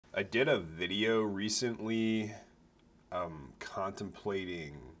I did a video recently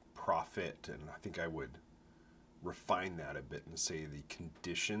contemplating profit, and I think I would refine that a bit and say the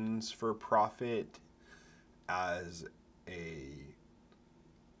conditions for profit as a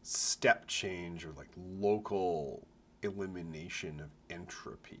step change or like local elimination of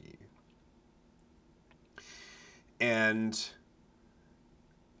entropy. And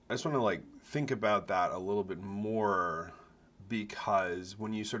I just want to like think about that a little bit more, because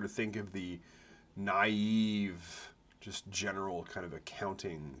when you sort of think of the naive, just general kind of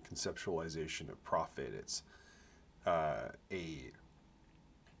accounting conceptualization of profit, it's that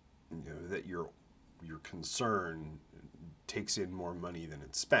your concern takes in more money than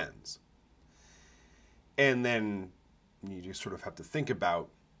it spends, and then you just sort of have to think about,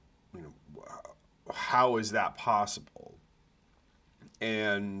 how is that possible?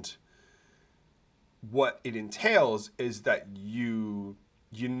 And what it entails is that you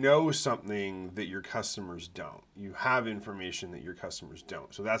know something that your customers don't. You have information that your customers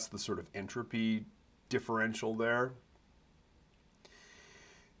don't. So that's the sort of entropy differential there.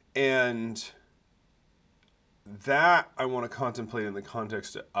 And that I want to contemplate in the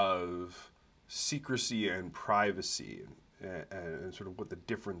context of secrecy and privacy, and sort of what the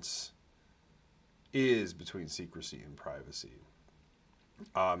difference is between secrecy and privacy.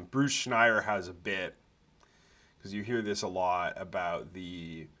 Bruce Schneier has a bit, because you hear this a lot about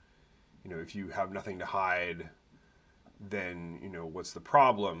the, if you have nothing to hide, then, what's the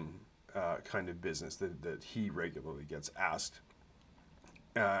problem kind of business that he regularly gets asked.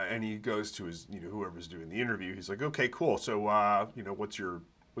 And he goes to his, whoever's doing the interview, he's like, okay, cool. So, what's your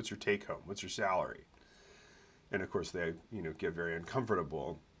take home? What's your salary? And of course they, get very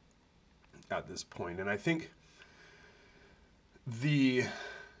uncomfortable at this point. And I think the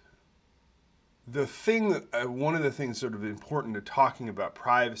thing, one of the things sort of important to talking about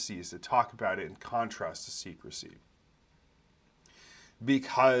privacy is to talk about it in contrast to secrecy.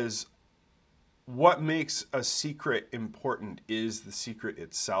 Because what makes a secret important is the secret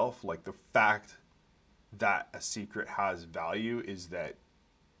itself. Like the fact that a secret has value is that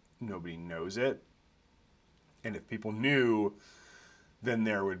nobody knows it. And if people knew, then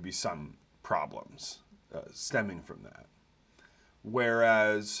there would be some problems stemming from that.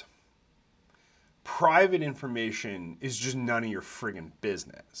 Whereas private information is just none of your friggin'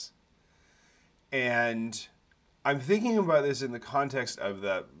 business. And I'm thinking about this in the context of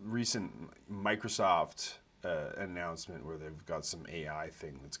the recent Microsoft announcement where they've got some AI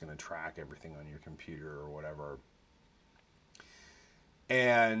thing that's going to track everything on your computer or whatever.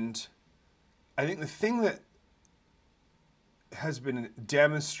 And I think the thing that has been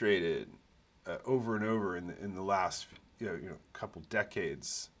demonstrated over and over in the last couple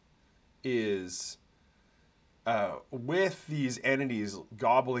decades is with these entities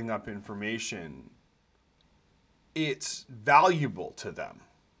gobbling up information, it's valuable to them.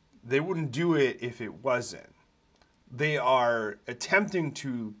 They wouldn't do it if it wasn't. They are attempting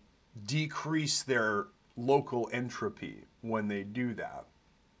to decrease their local entropy when they do that.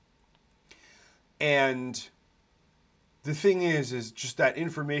 And the thing is just that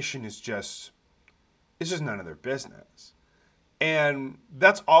information is just none of their business. And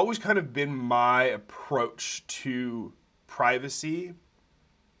that's always kind of been my approach to privacy,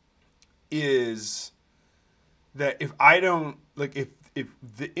 is that if I don't, like, if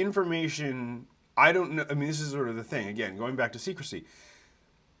the information, I don't know, I mean, this is sort of the thing, again, going back to secrecy.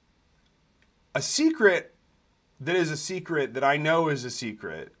 A secret that is a secret that I know is a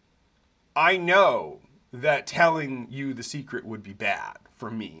secret, I know that telling you the secret would be bad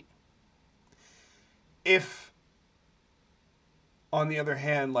for me. If, on the other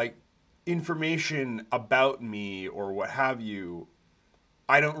hand, like, information about me or what have you,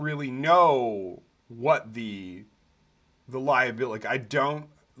 I don't really know what the liability, like, I don't,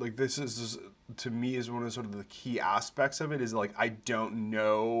 like, this is, to me, is one of sort of the key aspects of it, is like, I don't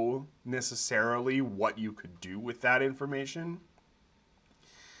know necessarily what you could do with that information.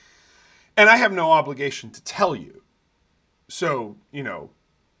 And I have no obligation to tell you. So,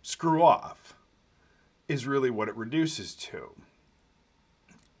 screw off is really what it reduces to.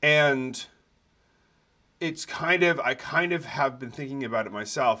 And it's I kind of have been thinking about it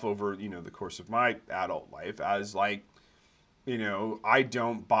myself over, the course of my adult life as like, I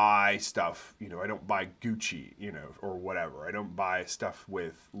don't buy stuff, I don't buy Gucci, or whatever. I don't buy stuff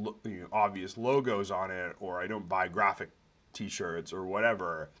with obvious logos on it, or I don't buy graphic t-shirts or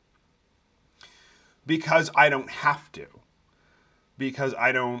whatever, because I don't have to. Because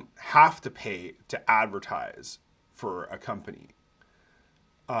I don't have to pay to advertise for a company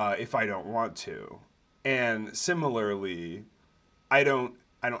if I don't want to. And similarly, I don't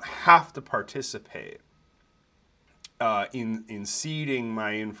I don't have to participate in ceding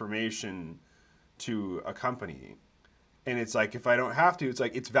my information to a company. And it's like, if I don't have to, it's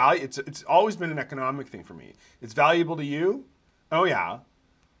like, it's always been an economic thing for me. It's valuable to you. Oh yeah.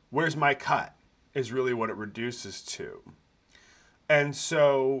 Where's my cut is really what it reduces to. And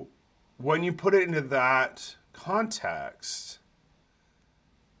so when you put it into that context,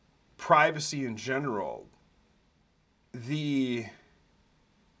 privacy in general, the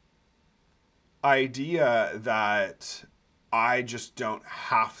idea that I just don't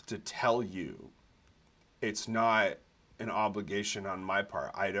have to tell you, it's not an obligation on my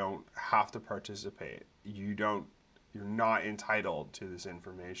part. I don't have to participate. You're not entitled to this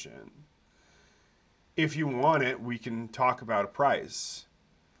information. If you want it, we can talk about a price.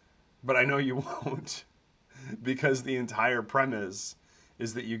 But I know you won't, because the entire premise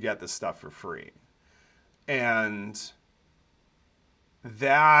is that you get this stuff for free. And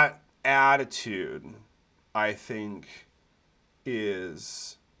that attitude, I think,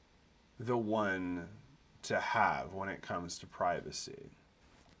 is the one to have when it comes to privacy.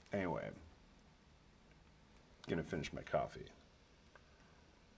 Anyway, I'm gonna finish my coffee.